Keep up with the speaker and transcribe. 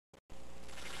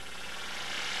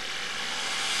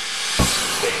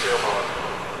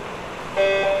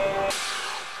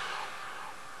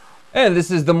And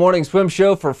this is the Morning Swim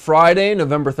Show for Friday,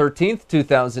 November 13th,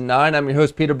 2009. I'm your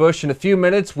host, Peter Bush. In a few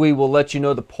minutes, we will let you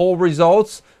know the poll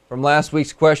results from last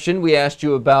week's question. We asked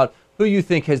you about who you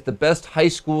think has the best high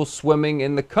school swimming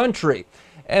in the country.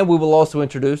 And we will also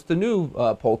introduce the new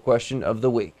poll question of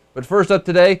the week. But first up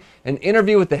today, an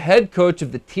interview with the head coach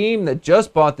of the team that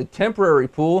just bought the temporary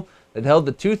pool that held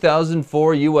the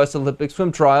 2004 U.S. Olympic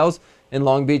swim trials in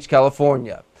Long Beach,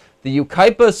 California. The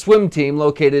Yucaipa swim team,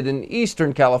 located in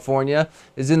Eastern California,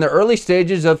 is in the early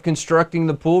stages of reconstructing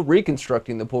the pool,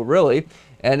 really,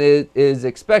 and it is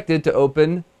expected to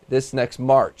open this next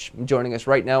March. Joining us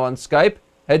right now on Skype,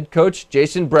 head coach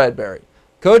Jason Bradbury.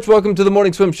 Coach, welcome to the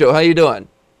Morning Swim Show. How you doing?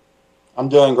 I'm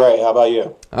doing great. How about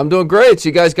you? I'm doing great. So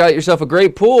you guys got yourself a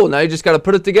great pool. Now you just got to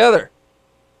put it together.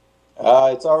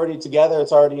 It's already together.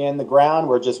 It's already in the ground.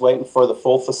 We're just waiting for the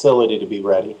full facility to be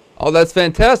ready. Oh, that's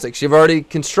fantastic. So you've already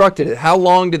constructed it. How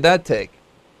long did that take?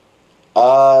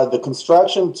 The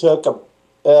construction took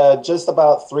just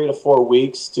about 3 to 4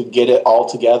 weeks to get it all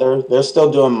together. They're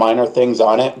still doing minor things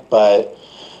on it, but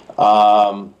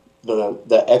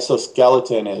the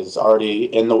exoskeleton is already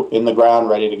in the ground,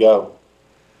 ready to go.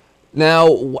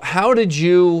 Now, how did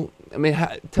you?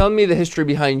 Tell me the history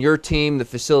behind your team, the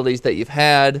facilities that you've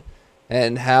had,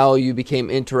 and how you became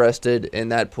interested in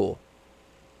that pool.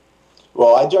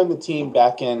 Well, I joined the team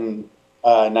back in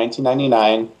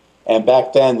 1999, and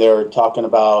back then they were talking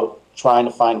about trying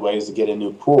to find ways to get a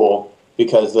new pool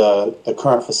because the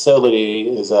current facility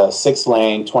is a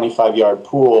 6-lane, 25-yard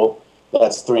pool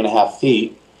that's 3.5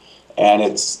 feet, and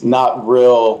it's not a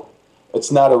real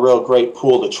great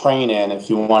pool to train in if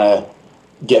you want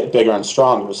to get bigger and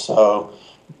stronger. So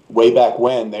way back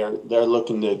when, they're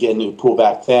looking to get a new pool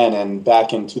back then, and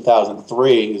back in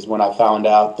 2003 is when I found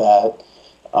out that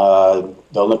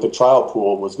the Olympic trial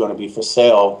pool was going to be for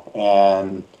sale,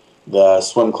 and the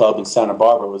swim club in Santa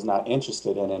Barbara was not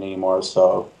interested in it anymore,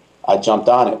 so I jumped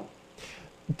on it.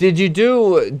 Did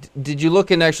you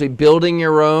look into actually building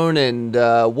your own, and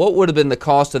what would have been the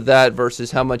cost of that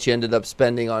versus how much you ended up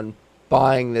spending on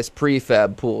buying this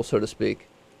prefab pool, so to speak?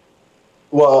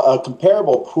 Well, a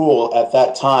comparable pool at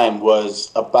that time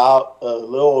was about a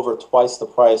little over twice the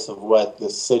price of what the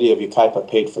city of Yucaipa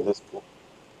paid for this pool.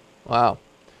 Wow.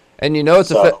 And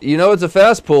it's a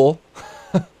fast pool.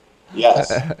 Yes.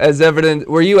 As evident.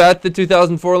 Were you at the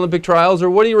 2004 Olympic trials, or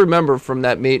what do you remember from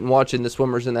that meet and watching the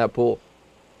swimmers in that pool?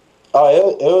 Oh,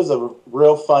 it was a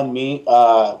real fun meet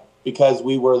because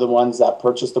we were the ones that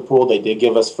purchased the pool. They did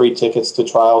give us free tickets to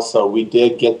trials, so we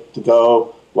did get to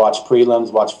go watch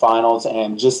prelims, watch finals,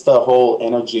 and just the whole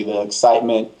energy, the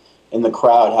excitement in the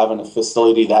crowd having a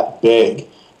facility that big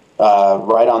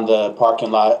right on the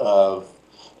parking lot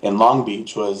in Long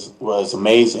Beach was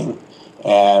amazing.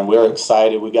 And we were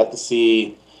excited. We got to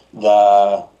see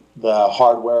the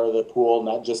hardware of the pool,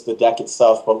 not just the deck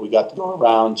itself, but we got to go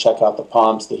around, check out the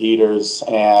pumps, the heaters,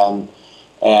 and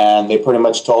they pretty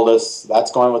much told us,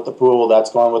 that's going with the pool, that's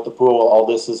going with the pool, all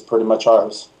this is pretty much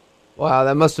ours. Wow,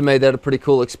 that must have made that a pretty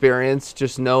cool experience,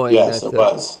 just knowing yes, that. Yes, it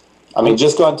was. I mean,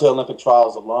 just going to Olympic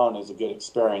trials alone is a good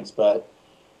experience, but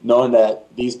knowing that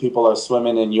these people are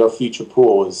swimming in your future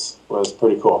pool was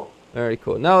pretty cool. Very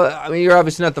cool. Now, you're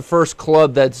obviously not the first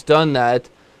club that's done that.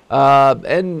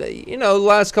 And, the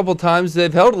last couple of times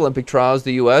they've held Olympic trials,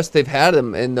 the U.S., they've had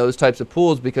them in those types of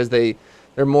pools because they're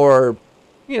more,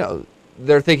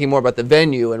 they're thinking more about the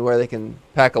venue and where they can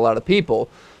pack a lot of people.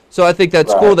 So I think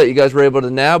that's cool that you guys were able to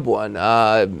nab one.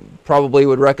 Probably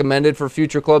would recommend it for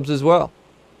future clubs as well.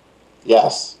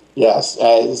 Yes.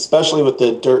 Especially with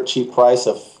the dirt cheap price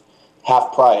of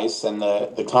half price, and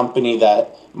the company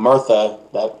that Murtha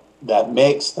that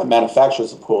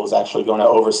manufactures the pool is actually going to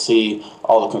oversee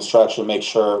all the construction, make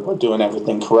sure we're doing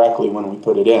everything correctly when we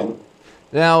put it in.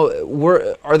 Now,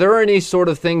 are there any sort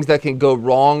of things that can go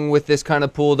wrong with this kind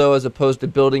of pool, though, as opposed to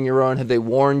building your own? Have they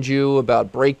warned you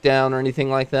about breakdown or anything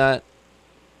like that?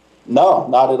 No,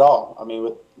 not at all. I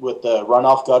mean, with the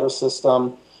runoff gutter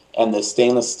system and the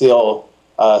stainless steel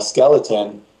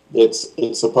skeleton, it's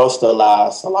supposed to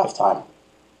last a lifetime.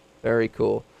 Very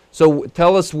cool. So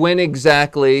tell us when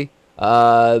exactly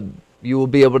you will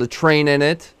be able to train in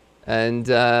it, and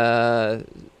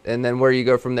then where you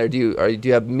go from there. Do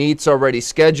you have meets already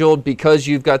scheduled because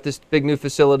you've got this big new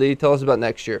facility? Tell us about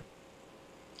next year.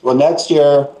 Well, next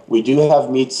year we do have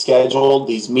meets scheduled.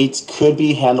 These meets could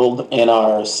be handled in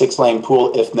our 6-lane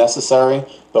pool if necessary,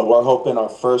 but we're hoping our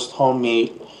first home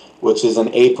meet, which is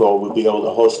in April, we'll be able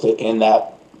to host it in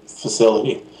that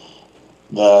facility.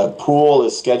 The pool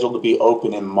is scheduled to be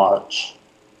open in March.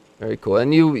 Very cool.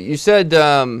 And you said,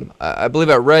 I believe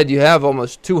I read, you have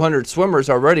almost 200 swimmers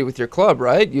already with your club,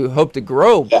 right? You hope to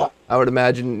grow. Yeah. I would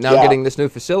imagine, now Yeah. getting this new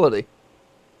facility.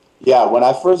 Yeah, when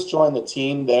I first joined the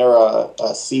team, they're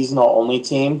a seasonal-only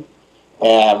team,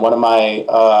 and one of my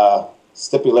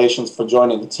stipulations for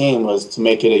joining the team was to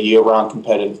make it a year-round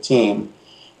competitive team.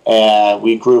 And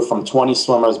we grew from 20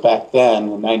 swimmers back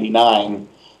then in '99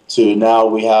 to now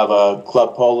we have a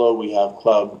club polo, we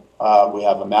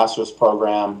have a master's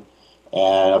program,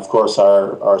 and of course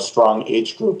our strong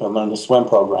age group and learn to swim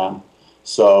program.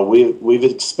 So we've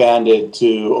expanded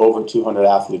to over 200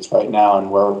 athletes right now, and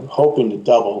we're hoping to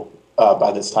double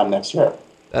by this time next year.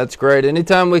 That's great.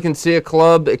 Anytime we can see a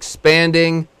club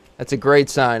expanding, that's a great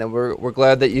sign, and we're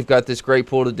glad that you've got this great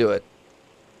pool to do it.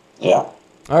 Yeah.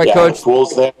 All right, yeah, Coach.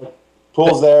 The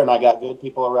pool's there, and I got good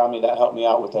people around me that help me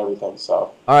out with everything. So.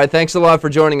 All right, thanks a lot for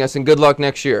joining us, and good luck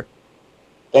next year.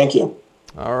 Thank you.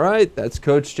 All right, that's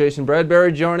Coach Jason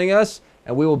Bradbury joining us,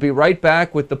 and we will be right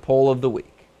back with the poll of the week.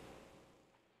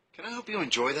 Can I help you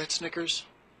enjoy that Snickers?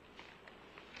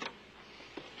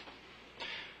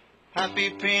 Happy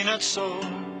peanut soul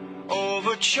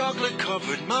over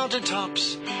chocolate-covered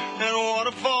mountaintops and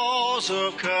waterfalls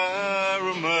of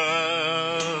caramel.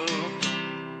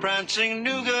 Prancing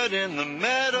nougat in the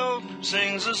meadow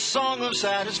sings a song of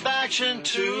satisfaction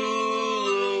to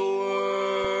the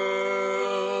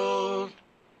world.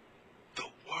 The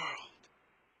world.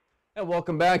 And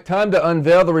welcome back. Time to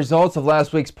unveil the results of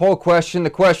last week's poll question.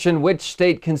 The question, which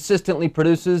state consistently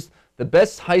produces the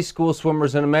best high school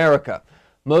swimmers in America?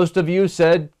 Most of you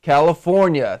said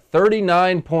California,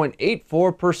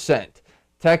 39.84%.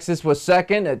 Texas was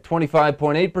second at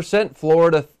 25.8%.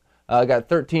 Florida got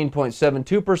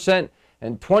 13.72%.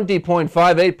 And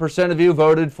 20.58% of you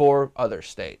voted for other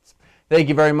states. Thank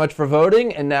you very much for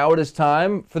voting. And now it is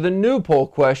time for the new poll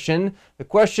question. The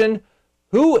question,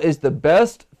 who is the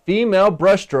best female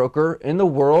breaststroker in the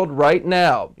world right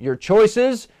now? Your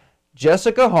choices,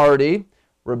 Jessica Hardy,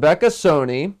 Rebecca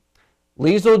Soni,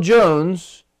 Liesl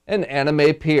Jones, and Anna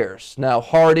Mae Pierce. Now,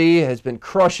 Hardy has been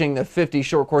crushing the 50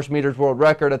 short course meters world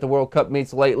record at the World Cup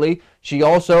meets lately. She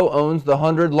also owns the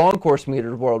 100 long course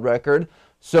meters world record.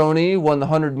 Soni won the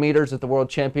 100 meters at the World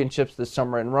Championships this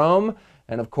summer in Rome.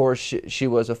 And of course, she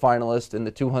was a finalist in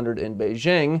the 200 in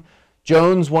Beijing.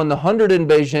 Jones won the 100 in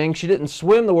Beijing. She didn't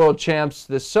swim the World Champs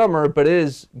this summer, but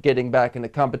is getting back into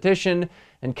competition.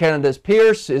 And Canada's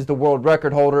Pierce is the world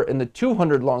record holder in the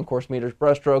 200 long course meters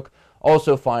breaststroke,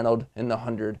 also finaled in the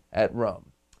 100 at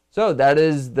Rome. So that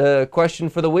is the question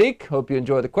for the week. Hope you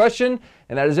enjoy the question.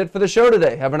 And that is it for the show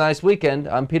today. Have a nice weekend.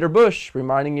 I'm Peter Bush,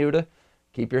 reminding you to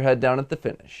keep your head down at the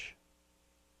finish.